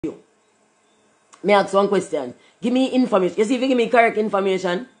Me ask one question. Give me information. You see, if you give me correct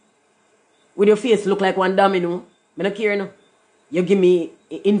information, with your face look like one domino, I don't care no. You give me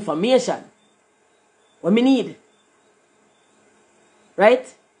information. What me need.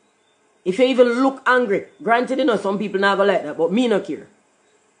 Right? If you even look angry, granted, you know, some people not go like that, but me no care.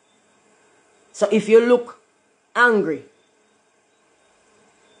 So if you look angry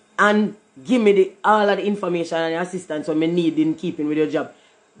and give me all of the information and the assistance what I need in keeping with your job,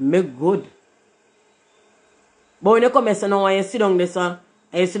 me good. But when you come here, so now when you sit down there, so,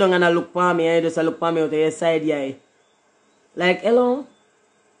 and you sit down and I look for me, and you just look for me out of your side, yeah. Like, hello?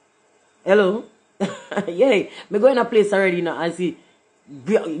 Hello? Yeah, me go in a place already now and see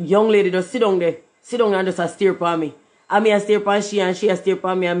young lady just sit down there. Sit down and just stare for me. And me a stare for she and she a stare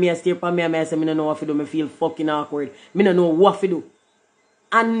for me and me a stare for me and I say, me don't know what to do. Me feel fucking awkward. Me don't know what to do.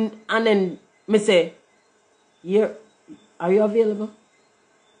 And then me say, are you available?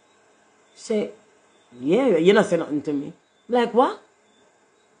 Say, yeah, you not say nothing to me. Like, what?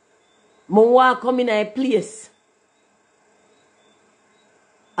 Me walk come in a place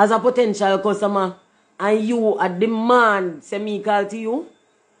as a potential customer and you a demand say me call to you.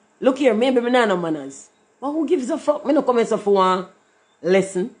 Look here, maybe me not no manners. But who gives a fuck? Me no come here for one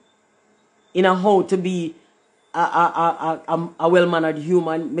lesson in a how to be a well-mannered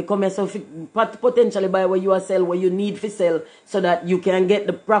human. Me come here so potentially buy what you sell, what you need to sell, so that you can get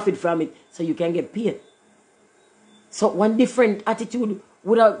the profit from it, so you can get paid. So one different attitude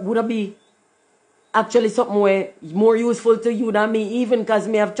would be actually something where more useful to you than me, even because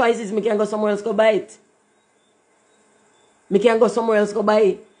me have choices, me can go somewhere else go buy it. Me can go somewhere else go buy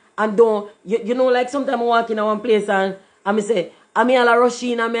it. And don't, you know, like sometimes I walk in one place and me say, I me all a rush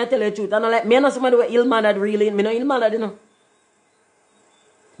in and me I tell you the truth. And I'm like, me not somebody who ill-mannered really, me not ill-mannered, you know.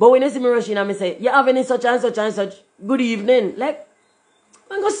 But when you see me rush in and me say, you have any such and such and such, good evening. Like,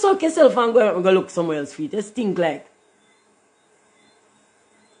 man, go suck yourself and go look somewhere else for it. Just think like.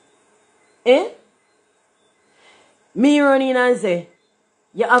 Eh? Me run in and say,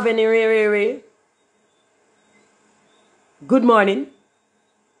 you have any ray? Good morning.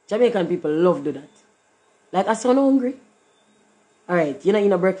 Jamaican people love do that. Like, I sound hungry. Alright, you're not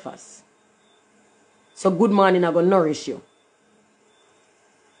eating a breakfast. So good morning, I'm going to nourish you.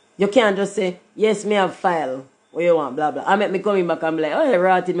 You can't just say, yes, me have file. What you want, blah, blah. I make me coming back and be like, oh,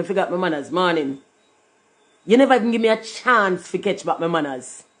 rotted, me forgot my manners, morning. You never even give me a chance to catch back my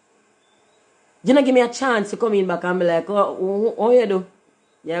manners. You not give me a chance to come in back and be like, oh you do?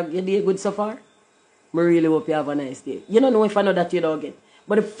 You did good so far? I really hope you have a nice day. You don't know if I know that you don't get.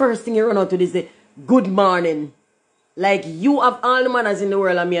 But the first thing you run out to is the good morning. Like you have all the manners in the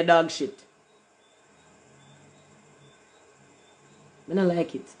world and me a dog shit. I don't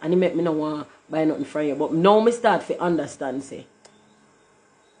like it. And it make me not want to buy nothing from you. But now I start to understand, say.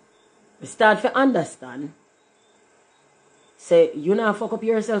 I start to understand. Say, you not fuck up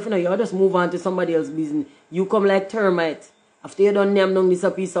yourself, you know. You just move on to somebody else's business. You come like termite. After you done name down this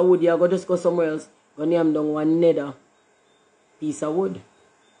a piece of wood, you go just go somewhere else. Go name down one nether piece of wood.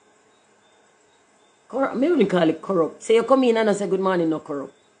 Corrupt. Me only call it corrupt. Say you come in and I say good morning, no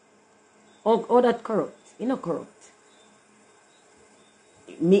corrupt. Oh that corrupt. You not corrupt.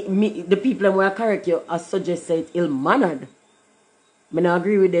 The people who are correct you, I suggest say it's ill-mannered. I don't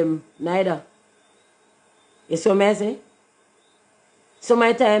agree with them neither. You see what I say? So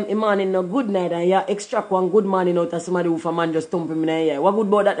my time in morning no good night and you extract one good morning out of somebody who for man just thump him in the ear. What good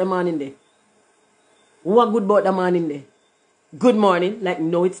about that the morning there? What good about the morning there? Good morning? Like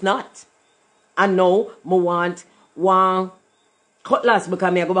no it's not. And now I want one cutlass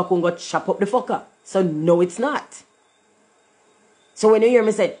because I go back and go chop up the fucker. So no it's not. So when you hear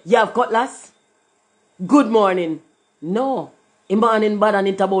me say, you have cutlass? Good morning. No. In morning bad and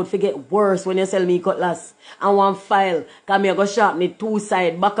it about to get worse when you sell me cutlass. And one file. Because I go sharpen it two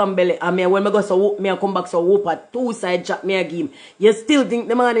side, back and belly. And when I go so whoop, I come back so whoop at two side chop me a game. You still think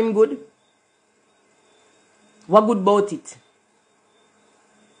the morning good? What good about it?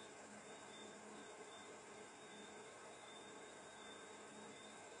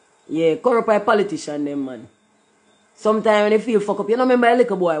 Yeah, corrupt by politician them man. Sometimes when they feel fuck up, you know remember a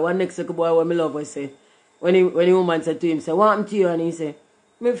little boy, one next little boy when I love I say, when the woman said to him, say, what happened to you? And he said,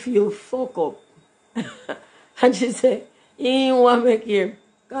 me feel fuck up. And she said, he ain't want me here.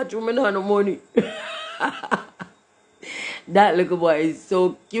 Got you me not no money. That little boy is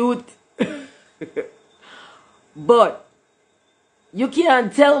so cute. But you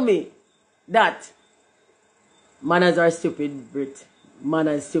can't tell me that manners are stupid, Brit.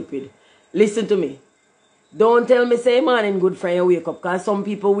 Manners stupid. Listen to me. Don't tell me say morning good friend you wake up, because some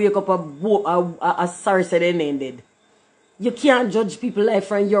people wake up a sorry say they named dead. You can't judge people life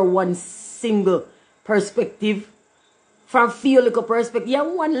from your one single perspective. From few little perspective. Yeah,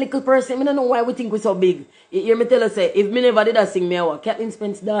 one little person. I don't know why we think we're so big. You hear me tell us, say, if me never did that sing me, I was Kathleen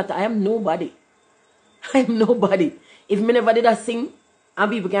Spence's daughter. I am nobody. I am nobody. If me never did that sing, and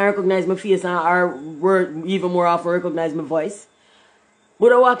people can recognize my face and or word even more often recognize my voice,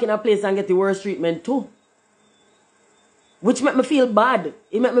 but I walk in a place and get the worst treatment too. Which make me feel bad.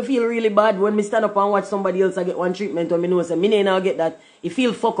 It make me feel really bad when me stand up and watch somebody else get one treatment and me know say me ain't now get that. It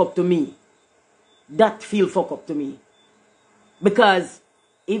feel fuck up to me. That feel fuck up to me. Because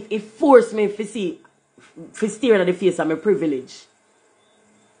it forced me to stare at the face of my privilege.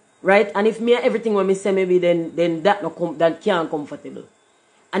 Right? And if me everything when me say maybe then that can't comfortable.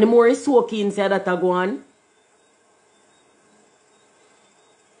 And the more it's so keen say that I go on.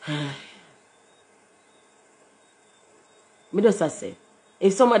 Me just say,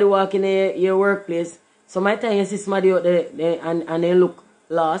 if somebody walk in your workplace, sometimes you see somebody out there and they look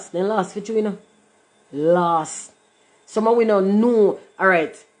lost, then lost for you, you know. Lost. Someone we don't know.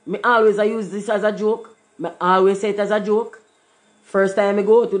 Alright. Me always I use this as a joke. Me always say it as a joke. First time I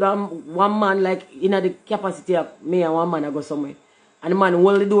go to that one man, like in the capacity of me and one man, I go somewhere. And the man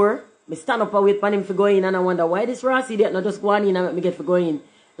hold the door. Me stand up and wait for him to go in and I wonder why this Rossi did not just go on in and make me get to go in.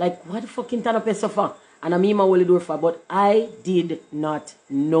 Like, what the fucking stand up is so far? And I mean my hold the door for, but I did not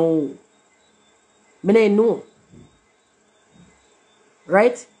know. Me didn't know.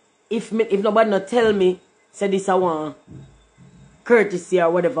 Right? If nobody not tell me, say this I want courtesy or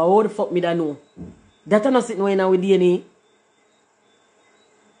whatever, how the fuck me that know? That I'm not sitting right now with DNA.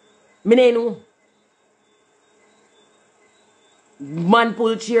 Me don't know. Man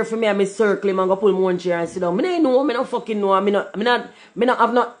pull chair for me and me circle him and go pull one chair and sit down. Me don't know. Me don't fucking know. Me not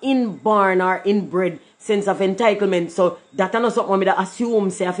have no inborn or inbred sense of entitlement. So that not something me that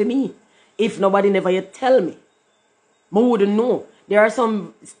assume say for me. If nobody never yet tell me. I wouldn't know. There are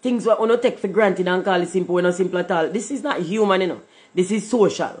some things that we don't take for granted and call it simple when not simple at all. This is not human, you know. This is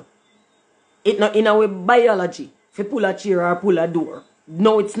social. It's not in our biology. If you pull a chair or pull a door.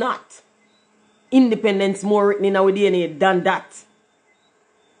 No, it's not. Independence more written in our DNA than that.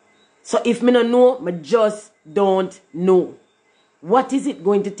 So if me don't know, I just don't know. What is it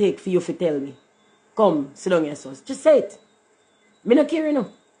going to take for you to tell me? Come, sit down yourself. Just say it. Me not care, you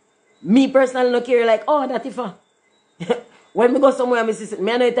know. Me personally not care like, oh, that if when me go somewhere, me see,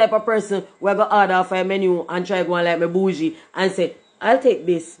 me know the type of person where I go order for a menu and try go on like me bougie and say, I'll take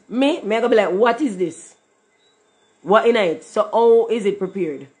this. Me I go be like, what is this? What in it? So how is it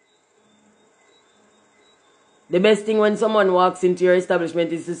prepared? The best thing when someone walks into your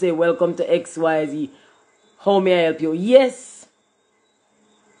establishment is to say, welcome to XYZ. How may I help you? Yes.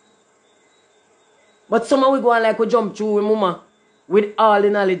 But someone will go on like we jump through with mama with all the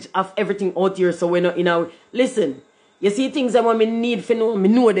knowledge of everything out here. So we're not in our... Listen, you see things that me need for know, me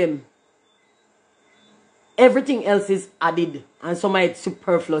know them. Everything else is added. And some of it's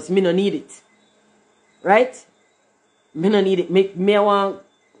superfluous. Me no need it. Right? Me no need it. Me want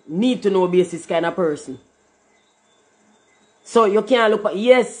need to know basis kind of person. So you can't look at,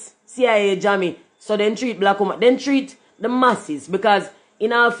 yes, CIA jammy. So then treat black woman. Then treat the masses. Because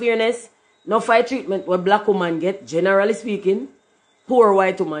in all fairness, no fight treatment what black woman get, generally speaking, poor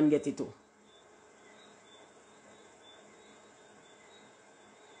white woman get it too.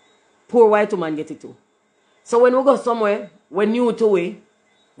 Poor white woman get it too. So when we go somewhere, we're new to it,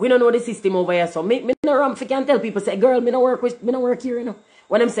 we don't know the system over here. So me no ramp can tell people say, girl, me no work here, you know.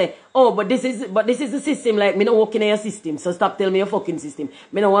 When them say, oh, but this is the system, like me no work in your system. So stop telling me your fucking system.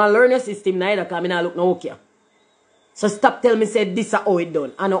 Me no want to learn your system neither, because me not look no work here. So stop telling me say this is how it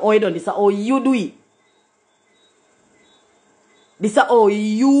done. I know how it done, this is how you do it. This is how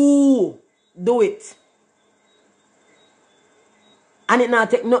you do it. And it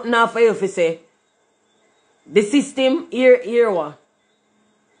not take nothing off for you if you say the system here what?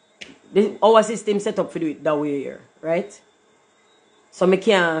 Our system set up for do it that way here, right? So me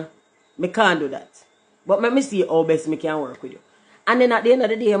can't do that. But let me see how best me can work with you. And then at the end of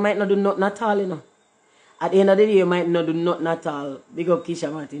the day, you might not do nothing at all, you know. At the end of the day, you might not do nothing at all. Big up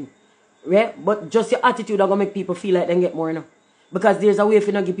Keisha Martin. Right? But just your attitude are going to make people feel like they get more, you know. Because there's a way if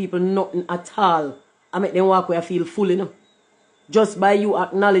you not give people nothing at all, and make them walk where I feel full, you know. Just by you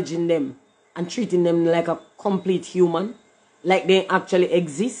acknowledging them and treating them like a complete human, like they actually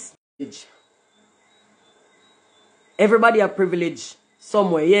exist. Everybody have privilege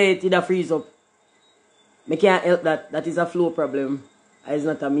somewhere. Yeah, it a freeze up. Me can't help that. That is a flow problem. It's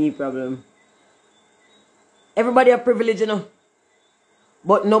not a me problem. Everybody have privilege, you know.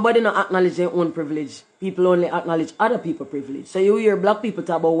 But nobody not acknowledge their own privilege. People only acknowledge other people's privilege. So you hear black people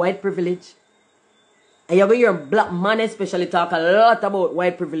talk about white privilege. And you're going to hear black man especially talk a lot about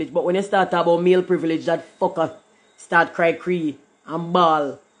white privilege. But when you start talking about male privilege, that fucker start cry, and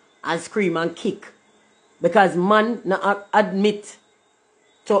bawl, and scream and kick. Because man not admit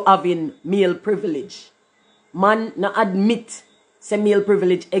to having male privilege. Man not admit say male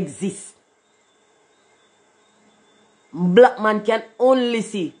privilege exists. Black man can only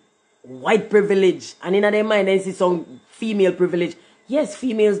see white privilege. And in their mind, they see some female privilege. Yes,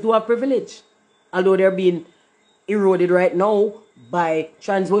 females do have privilege. Although they're being eroded right now by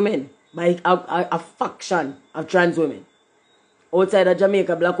trans women. By a faction of trans women. Outside of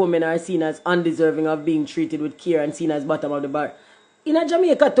Jamaica, black women are seen as undeserving of being treated with care and seen as bottom of the bar. In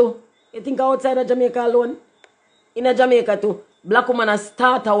Jamaica too. You think outside of Jamaica alone? In Jamaica too. Black woman has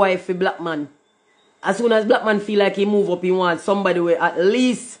start a wife for black man. As soon as black man feel like he move up, he wants somebody with at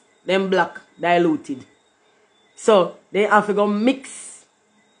least them black diluted. So they have to go mix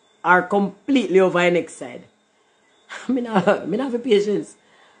or completely over the next side. Me not have a patience.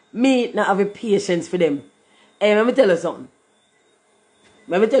 Me not have a patience for them. Hey, let me tell you something.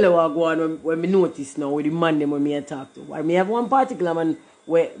 Let me tell you what go on when me notice now with the man them when me talk to. Why me have one particular man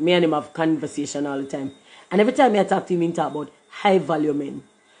where me and him have conversation all the time. And every time I talk to him, he talk about high value men.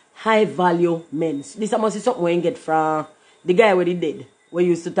 High value men. So this must be something we get from the guy where he dead. We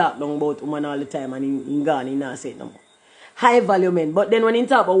used to talk down about woman all the time and he gone, he not say it no more. High value men. But then when he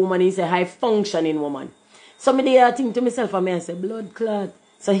talk about woman, he say high functioning woman. So me there I think to myself and me I say blood clot.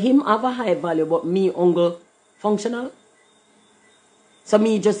 So him have a high value but me uncle functional. So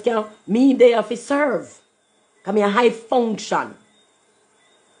me just can't, me there to serve. Because me a high function.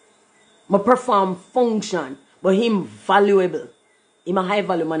 I perform function. But him valuable. Him a high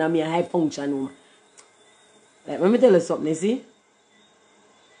value man and me a high function woman. Like, let me tell you something, you see?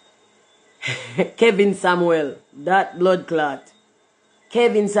 Kevin Samuel, that blood clot.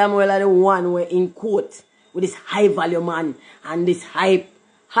 Kevin Samuel are the one where in court with this high value man and this high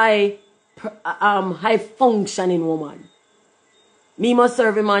functioning woman. Me must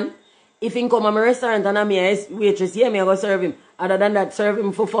serve him, man. If he come to my restaurant and I'm a waitress, yeah, me I go serve him. Other than that, serve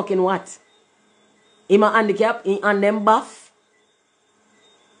him for fucking what? Him a handicap, he and them buff.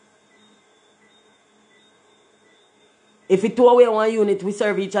 If we two away one unit, we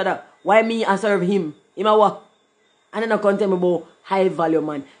serve each other. Why me I serve him? Him a what? And then I can't tell me about high value,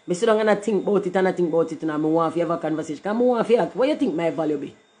 man. Me sit down and I think about it and I think about it and I want to have a conversation. Because I want to ask, what you think my value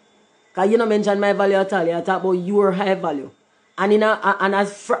be? Because you don't mention my value at all. You talk about your high value. And, and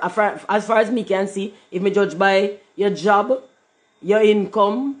as far as me can see, if me judge by your job, your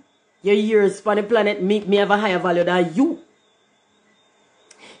income, your years on the planet, me have a higher value than you.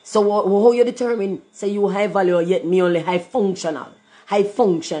 So how you determine, say you high value, yet me only high functional, high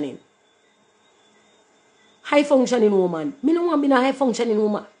functioning. High functioning woman. Me no want be a high functioning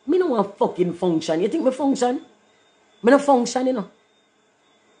woman. Me no want fucking function. You think me function? Me no function, you know.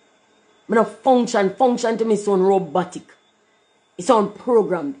 Me no function. Function to me sound robotic. It sound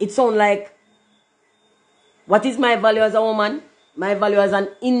programmed. It sound like, what is my value as a woman? My value as an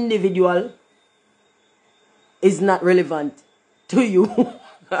individual is not relevant to you.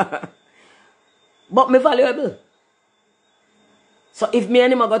 But me valuable. So if me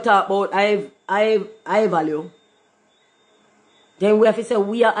and him go talk about I value, then we have to say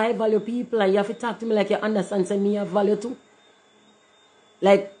we are high value people and you have to talk to me like you understand say me have value too.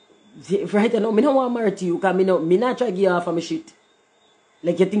 Like right now, me don't want to marry to you because me not try to give you off of my shit.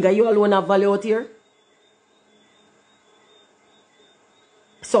 Like you think you alone have value out here?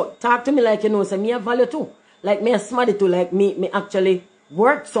 So talk to me like you know say me have value too. Like me a smarty too, like me actually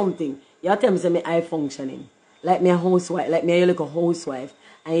work something. You tell me say me high functioning. Like me a housewife, like me a little housewife.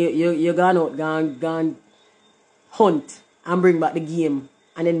 And you gone out, gone hunt and bring back the game.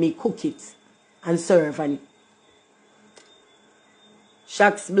 And then me cook it and serve. And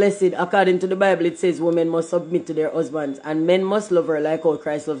Shacks blessed, according to the Bible, it says women must submit to their husbands. And men must love her like how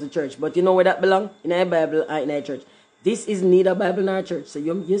Christ loves the church. But you know where that belong? In a Bible or in a church. This is neither Bible nor church. So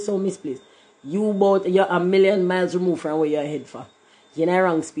you're so misplaced. You're a million miles removed from where you're head for. You're in a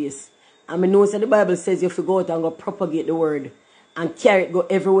wrong space. And I know that the Bible says you have to go out and go propagate the word and carry it, go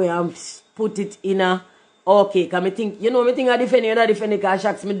everywhere and put it in a okay. Because I think, you know, I think I defend you, I defend it because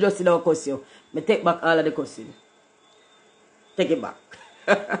Shacks, me just sit down cuss you. I take back all of the cussing. Take it back.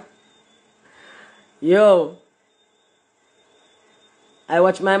 Yo. I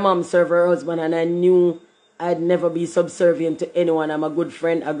watched my mom serve her husband and I knew I'd never be subservient to anyone. I'm a good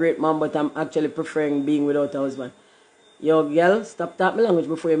friend, a great mom, but I'm actually preferring being without a husband. Yo, girl, stop talking language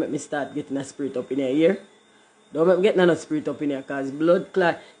before you make me start getting a spirit up in your ear. Don't make me get no spirit up in here, because blood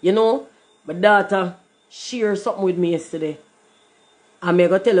clot. You know, my daughter shared something with me yesterday. I'm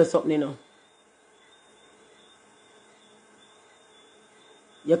going to tell you something, you know.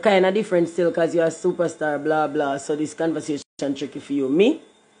 you're kind of different still because you're a superstar, blah, blah. So this conversation tricky for you. Me?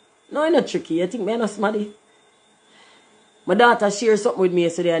 No, it's not tricky. You think me not smarty? My daughter shared something with me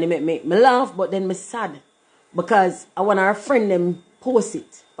yesterday and it made me laugh, but then me sad. Because I want our friend them post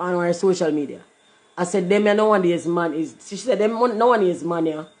it on our social media. I said, them no one is man is. She said, them no one is man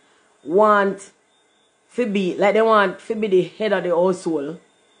here. Want to be, like they want to be the head of the household.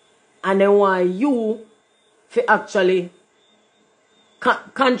 And they want you to actually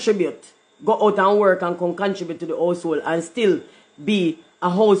contribute. Go out and work and come contribute to the household and still be a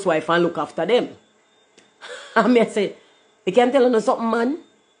housewife and look after them. And I say, you can tell you something, man.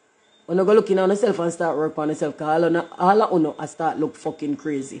 When you go looking on yourself and start work on yourself, because all of you start look fucking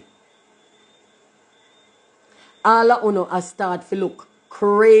crazy. All of you start to look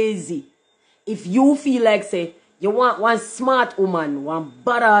crazy. If you feel like, say, you want one smart woman, one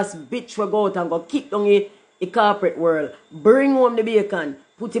badass bitch will go out and go kick down the corporate world, bring home the bacon,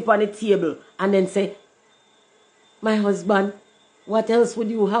 put it on the table, and then say, my husband, what else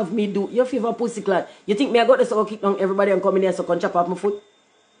would you have me do? Your favorite pussy clot. You think me I got this to kick down everybody and come in here so I can chop off my foot?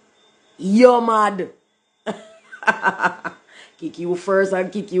 You're mad. Kick you first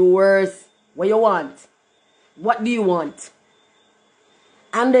and kick you worse. What you want? What do you want?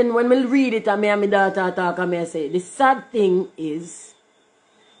 And then when we read it and me and my daughter talk and I say, the sad thing is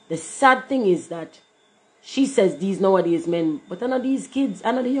that she says these nowadays men, but I know these kids,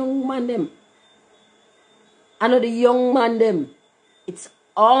 I know the young man them. I know the young man them. It's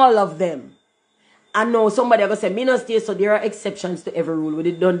all of them. I know somebody going to say, me not stay, so there are exceptions to every rule. We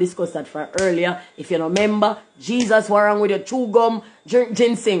did don't discuss that for earlier. If you don't remember, Jesus was wrong with your chew gum, drink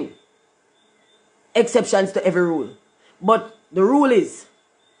ginseng. Exceptions to every rule. But the rule is,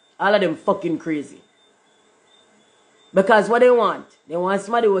 all of them fucking crazy. Because what they want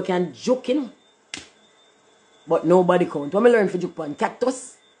somebody who can joke, you know. But nobody can't. When I learn for joke on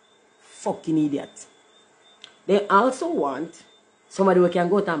cactus, fucking idiot. They also want somebody who can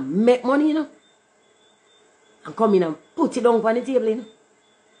go out and make money, you know. And come in and put it down on the table, you know.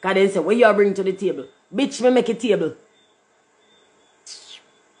 Because they say, what you bring to the table? Bitch, me make a table.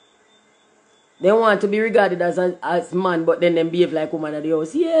 They want to be regarded as man, but then they behave like woman at the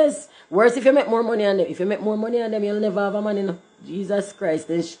house. Yes. Worse if you make more money on them. If you make more money on them, you'll never have a man, you know. Jesus Christ,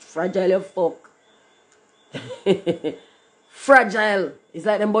 then fragile your fuck. Fragile. It's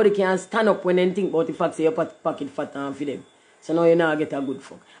like them body can't stand up when they think about the fact that your pocket fat and for them. So now you now get a good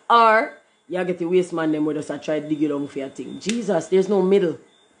fuck. Or you get the waste man them where just try to dig it down for your thing. Jesus, there's no middle.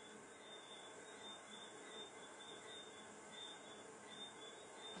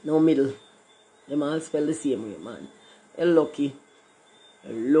 No middle. Them all spell the same way, man. You're lucky.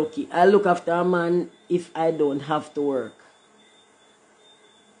 You're lucky. I look after a man if I don't have to work.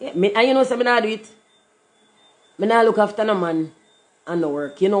 Yeah, and you know something I do it? I not look after no man and no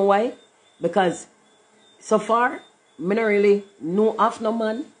work. You know why? Because so far, I don't really know of no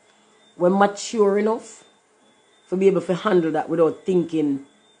man when mature enough to be able to handle that without thinking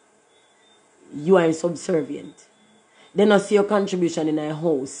you are subservient. They not see your contribution in a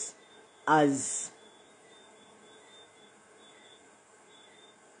house as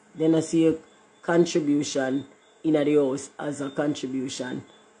they not see your contribution in the house as a contribution.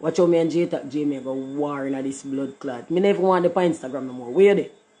 Watch how me and Jamie go war in this blood clot. Me never want the on Instagram no more. Where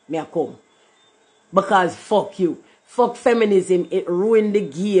they? Me a come. Because fuck you. Fuck feminism. It ruined the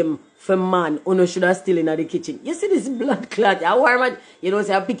game for man. Uno should have still in the kitchen. You see this blood clot? I war man. You know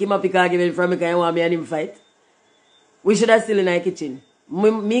say I pick him up, pick argument from me because I want me and him fight. We should have still in the kitchen.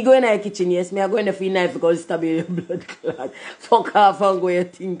 Me go in the kitchen, yes. Me I go in the free knife because stab your blood clot. Fuck off and go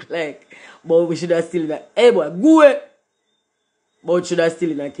and think like. But we should have still in the. Hey boy, go away. But should I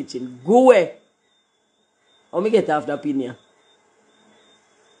still in the kitchen? Go away. How me get off the opinion?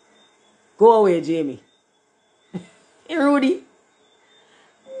 Go away, Jamie. Hey, Rudy.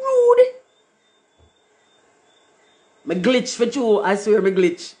 Rudy. Me glitch for you. I swear me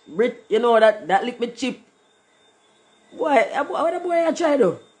glitch. Brit, you know that lick me cheap. Boy, what the boy I try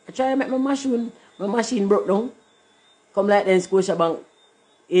though? I try to make my machine broke down. Come like then Scotia Bank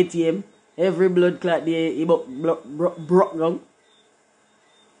ATM. Every blood clot there, he broke down.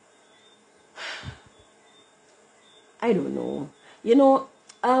 I don't know. You know,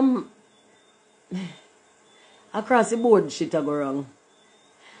 across the board shit I go wrong.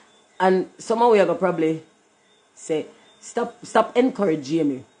 And somehow we are gonna probably say, stop encouraging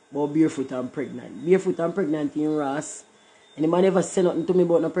me about barefoot and pregnant. Barefoot and pregnant in Ross. And the man never say nothing to me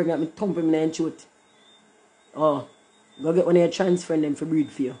about no pregnant, me thump him in the throat. Oh, go get one of your trans friend them for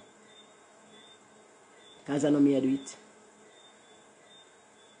breed for you. Because I know me I do it.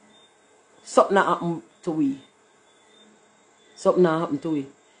 Something happened to we. Something happened to we.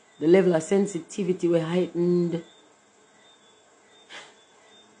 The level of sensitivity we heightened.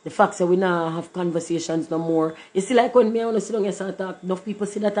 The fact that we now have conversations no more. You see, like when me and sit down and start talk, enough people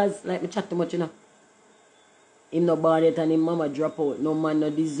see that as like me chat too much, you know. Him no bad yet and him mama drop out. No man no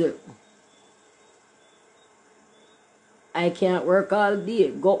deserve. I can't work all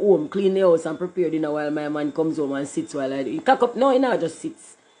day. Go home, clean the house and prepare dinner while my man comes home and sits while I do. He cock up. No, he not just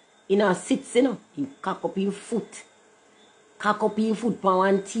sits. He not sits, you know. He cock up his foot. Cock up his foot on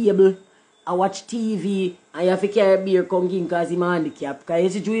one table. I watch TV and you have to carry beer come in because he's handicapped. Because you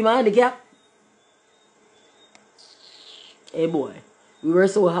see Jew him handicapped. Hey boy, we were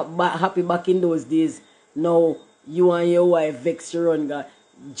so happy back in those days. Now you and your wife vex you run God.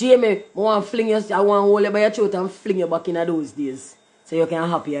 Jamie, I want to fling you, I want to hold you by your throat and fling you back in those days. So you can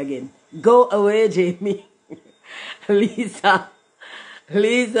happy again. Go away, Jamie. Lisa,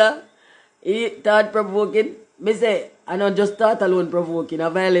 it thought provoking. Me say, I not just thought alone provoking, a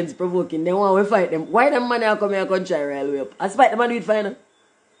violence provoking. They want to fight them. Why them man come here and try rail way up? I fight them and do it fine.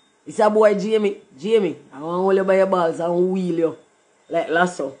 It's a boy Jamie, I want to hold you by your balls and wheel you like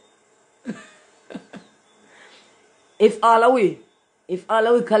lasso. If all of we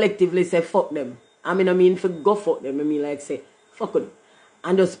collectively say fuck them, I mean for go fuck them, I mean like say fuck them.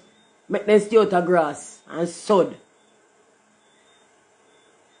 And just make them stay out of grass and sod.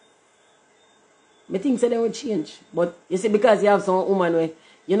 I think they will change. But you see, because you have some woman where,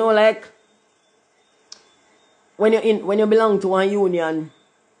 you know, like when you belong to one union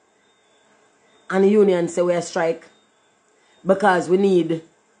and the union say we strike because we need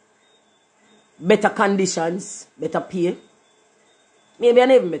better conditions, better pay. Maybe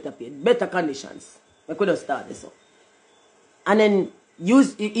not even better pay, better conditions. I could have started this up. And then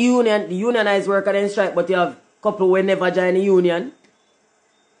use the unionized worker then strike, but you have couple who never join the union.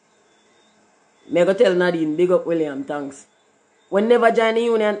 Me go tell Nadine, big up William, thanks. When never join the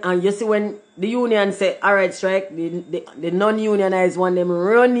union, and you see when the union say, alright strike, the non-unionized one, them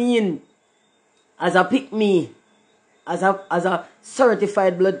run in as a pick me, as a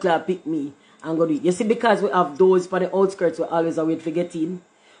certified blood clot pick me, and go do it. You see, because we have those for the outskirts, we always wait for get in.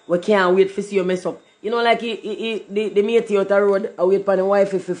 We can't wait for see you mess up. You know, like the matey out the road, I wait for the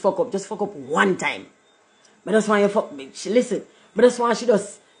wife if you fuck up. Just fuck up one time. But that's why you fuck me. Listen, but that's why she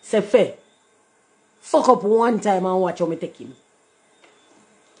just say fair. Fuck up one time and watch how me take him.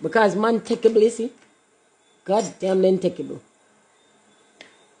 Because man takeable, you see? God damn then takeable.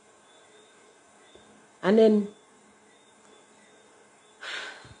 And then,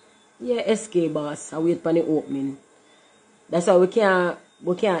 yeah, SK boss, I wait for the opening. That's why we can't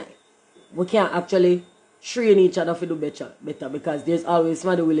actually train each other to do better because there's always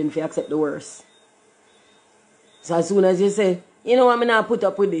somebody willing to accept the worst. So as soon as you say, you know what, I'm not put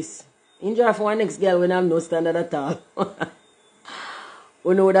up with this. Enjoy for one next girl when I have no standard at all.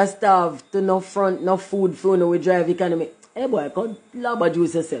 We know that starve to no front, no food for no we drive economy. Hey boy, come laba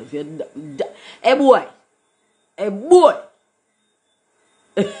juice yourself. Hey boy.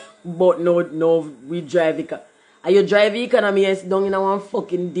 But no, we drive economy. Are you drive economy? Yes, down in one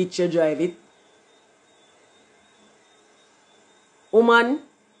fucking ditch you drive it. Woman,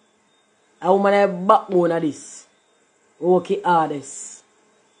 a woman have backbone of this. Work it hardest.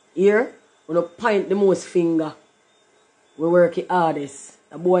 Here, we don't point the most finger. We work it hardest.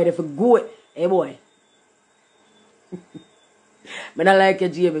 The boy, if you go it, hey boy. I don't like you,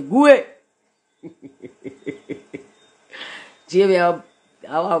 Jamie. Go it. Jamie, I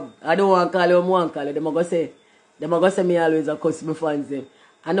don't want to call you, I want to call you. They're going to say me always a cuss my fans. Them.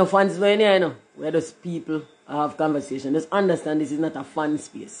 I know fans no in here, you know. We're just people have conversation. Just understand this is not a fan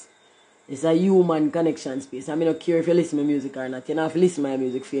space. It's a human connection space. I mean, I don't care if you listen to my music or not. You don't have to listen to my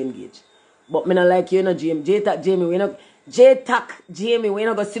music for engage. But I don't like you, know, Jamie. Jamie, we not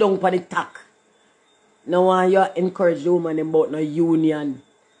going to sit down for the tack. No one you encourage the woman about no union.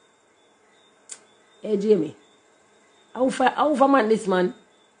 Hey, Jamie. How for man this, man?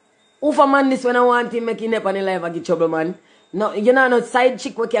 How for man this when I want him making up on the life and get trouble, man? No, you know, no side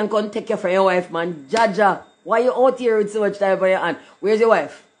chick we can come take care from your wife, man. Jaja, why you out here with so much time for your hand? Where's your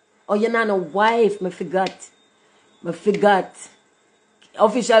wife? Oh, you know, no wife. I forgot.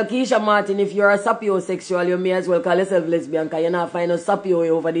 Official Keisha Martin, if you're a sapiosexual, you may as well call yourself lesbian because you're not finding a sapio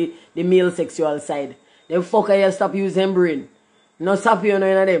over the male sexual side. Then fucker you stop using brain. No sapio, no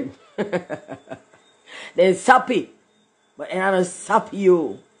one of them. Then sappy. But you're not a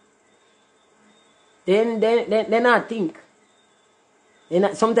sapio. Then I think.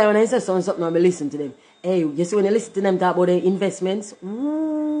 Sometimes when I say something, I listen to them. Hey, you see when you listen to them talk about their investments,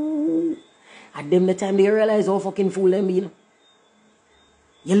 ooh, at them the time they realize how fucking fool them be, you know.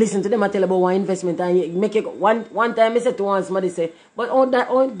 You listen to them, I tell about one investment, and you make it one time I said to one somebody say, but that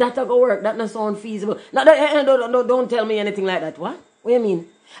go work, that not sound feasible. No, don't tell me anything like that. What do you mean?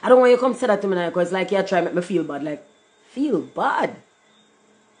 I don't want you to come say that to me now, because like you try to make me feel bad. Like, feel bad?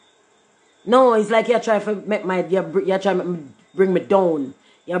 No, it's like you try to make you try to bring me down.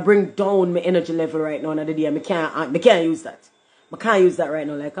 You bring down my energy level right now in the day. I can't use that. I can't use that right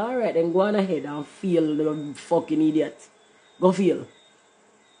now. Like, alright, then go on ahead and feel the fucking idiot. Go feel.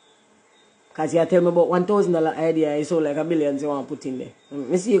 Because you tell me about $1,000 idea, it's all like $1 billion you want to put in there.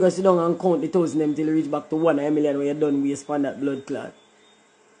 I see you go sit down and count the 1,000 them till you reach back to $1 million when you're done waste on that blood clot.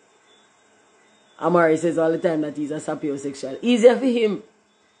 Amari says all the time that he's a sapiosexual. Easier for him.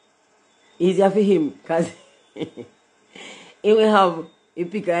 Easier for him. Because he will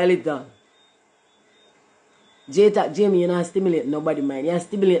pick a little. Jamie, you're not stimulate nobody mind. You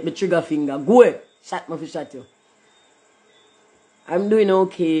stimulate my trigger finger. Go ahead. Shot me for shot you. I'm doing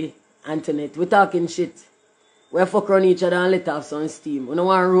okay. Antoinette, we talking shit. We fuck around each other and let off some steam. You don't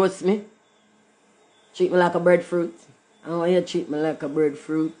want to roast me? Treat me like a breadfruit. I don't want you to treat me like a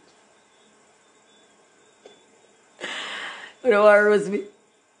breadfruit. You don't want to roast me?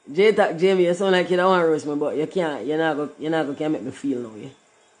 Jamie, you sound like you don't want to roast me, but you can't. You're not gonna make me feel no way.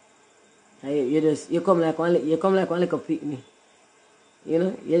 You come like one little picnic. You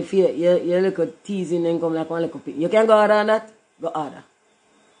know, you feel you look teasing and come like one little picnic. You can go harder than that. Go harder.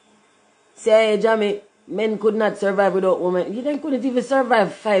 Say, hey, Jamie, men could not survive without women. You then couldn't even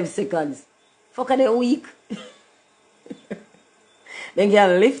survive 5 seconds. Fuck, are they weak? They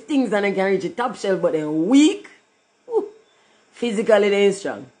can lift things and they can reach the top shelf, but they're weak. Ooh. Physically, they're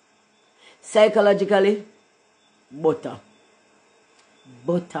strong. Psychologically, butter.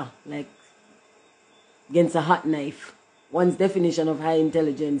 Butter, like against a hot knife. One's definition of high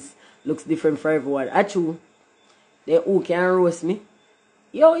intelligence looks different for everyone. Actually, they who can roast me.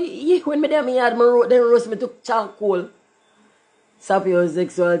 Yo, when me there, they roast me to charcoal.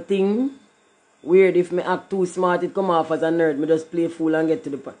 Sapiosexual thing. Weird if me act too smart, it come off as a nerd. Me just play fool and get to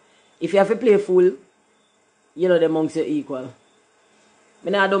the point. If you have to play fool, you know the amongst your equal.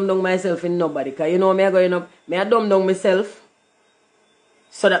 Me not dumb down myself in nobody. Because you know me going up, me I dumb down myself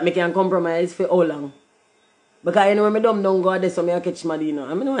so that me can compromise for how long. Because you know when me dumb down go there, so me I catch my dinner.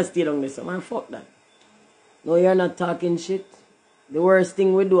 I mean, I want to stay down there, so man, fuck that. No, you're not talking shit. The worst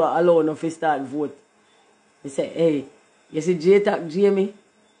thing we do alone if we start vote. We say, hey, you see J-Tac Jamie?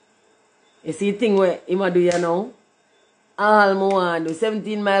 You see the thing where he do you now? All I want do,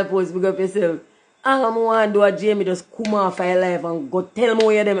 17 mile post, big up yourself. All I want do a Jamie just come off your life and go tell me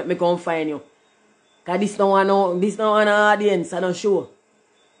where they make me come find you. Because this not an audience, I don't show.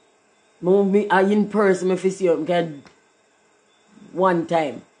 Me in person, if I see you, one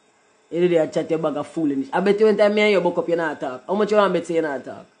time. You do chat your bag of foolishness. I bet you one time me and you book up, you not talk. How much you want to bet say you not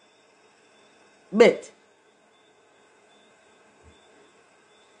talk? Bet.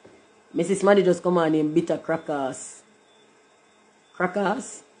 Mrs. Maddy just come on named Bitter Crackers.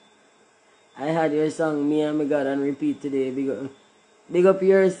 Crackers? I heard your song, Me and My God, and repeat today. Big up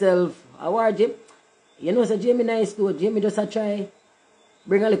yourself. How are you? You know, so Jamie nice too. Jamie just a try.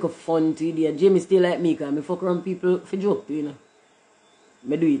 Bring a little fun to it. Jamie still like me, because I fuck around people for joke too, you know.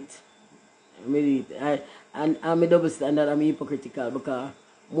 Me do it. And I'm a double standard, I'm hypocritical, because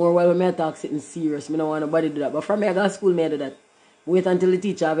more while when I talk sitting serious, I don't want nobody to do that. But from me I go to school, I do that. Wait until the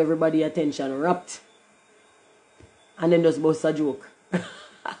teacher have everybody attention wrapped. And then just bust a joke.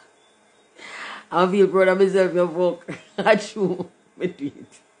 I feel proud of myself, you fuck. That's true. I do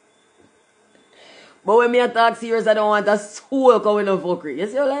it. But when I talk serious, I don't want a soul coming up fuckery. You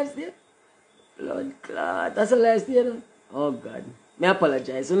see your lifestyle? Blood clot. That's your lifestyle? Oh God. I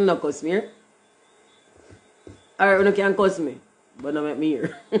apologize. You don't cuss me here. Alright, you can't cuss me. But don't make me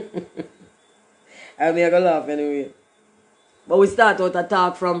here. I mean, I can laugh anyway. But we start out a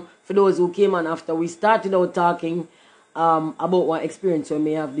talk for those who came on after. We started out talking about one experience when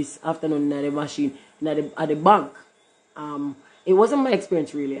we have this afternoon at the machine, at the bank. It wasn't my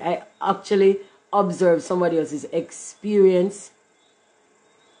experience really. I actually observed somebody else's experience.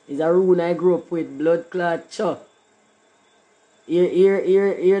 It's a rune I grew up with, blood clot chuck. Here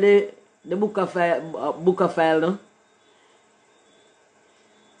the book of file, no?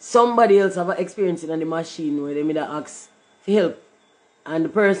 Somebody else have an experience in the machine where they made an ask for help. And the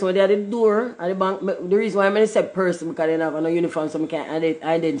person when they at the door at the bank, the reason why I say person because they don't have no uniform, so I can't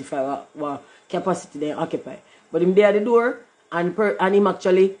identify what capacity they occupy. But him there at the door and him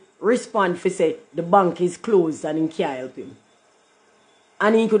actually respond for say the bank is closed and him can't help him.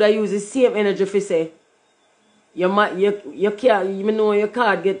 And he could have used the same energy for say you know your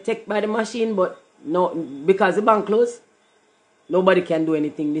card get taken by the machine, but no, because the bank closed, Nobody can do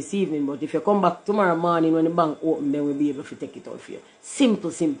anything this evening, but if you come back tomorrow morning when the bank open, then we'll be able to take it out for you. Simple,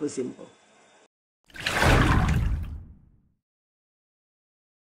 simple, simple.